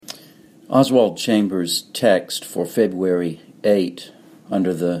Oswald Chambers' text for February 8,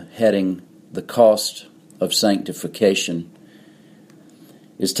 under the heading, The Cost of Sanctification,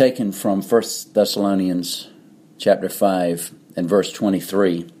 is taken from 1 Thessalonians chapter 5 and verse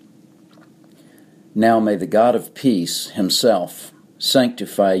 23. Now may the God of peace himself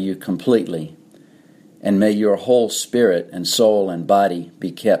sanctify you completely, and may your whole spirit and soul and body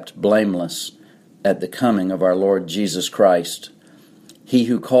be kept blameless at the coming of our Lord Jesus Christ. He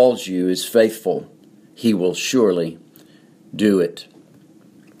who calls you is faithful. He will surely do it.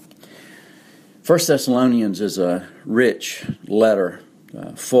 1 Thessalonians is a rich letter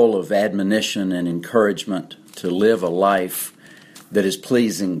full of admonition and encouragement to live a life that is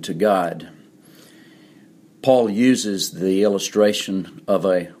pleasing to God. Paul uses the illustration of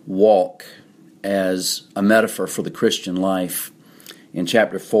a walk as a metaphor for the Christian life. In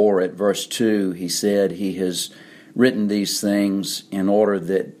chapter 4 at verse 2, he said he has written these things in order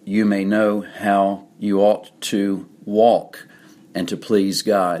that you may know how you ought to walk and to please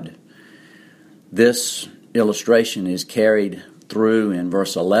God. This illustration is carried through in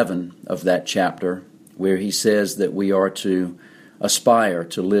verse 11 of that chapter, where he says that we are to aspire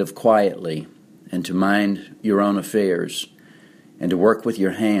to live quietly and to mind your own affairs and to work with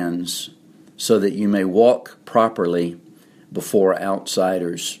your hands so that you may walk properly before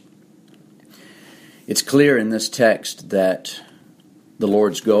outsiders. It's clear in this text that the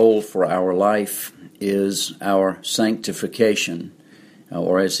Lord's goal for our life is our sanctification,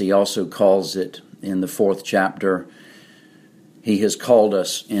 or as he also calls it in the 4th chapter, he has called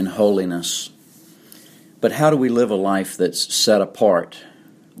us in holiness. But how do we live a life that's set apart,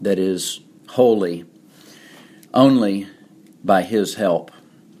 that is holy? Only by his help.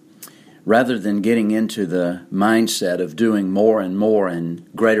 Rather than getting into the mindset of doing more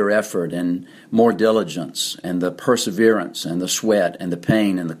and greater effort and more diligence and the perseverance and the sweat and the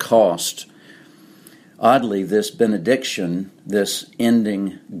pain and the cost, oddly, this benediction, this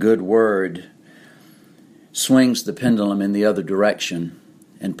ending good word, swings the pendulum in the other direction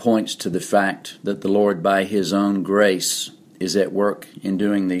and points to the fact that the Lord, by his own grace, is at work in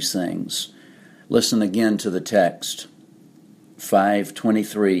doing these things. Listen again to the text.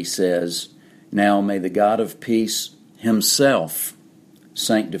 5:23 says, Now may the God of peace himself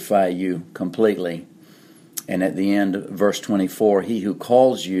sanctify you completely. And at the end of verse 24, He who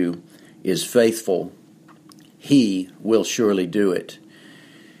calls you is faithful. He will surely do it.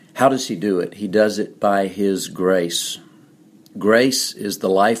 How does he do it? He does it by his grace. Grace is the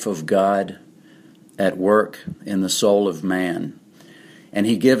life of God at work in the soul of man. And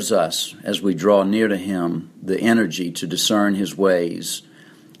he gives us, as we draw near to him, the energy to discern his ways.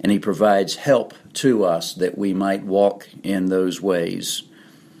 And he provides help to us that we might walk in those ways.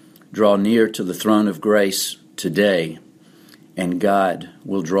 Draw near to the throne of grace today, and God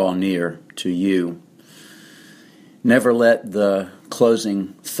will draw near to you. Never let the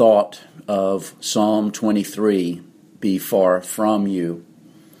closing thought of Psalm 23 be far from you.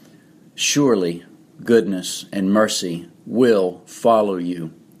 Surely goodness and mercy will follow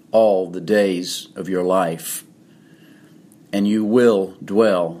you all the days of your life, and you will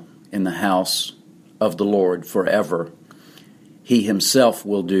dwell in the house of the Lord forever. He himself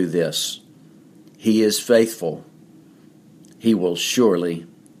will do this. He is faithful. He will surely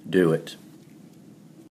do it.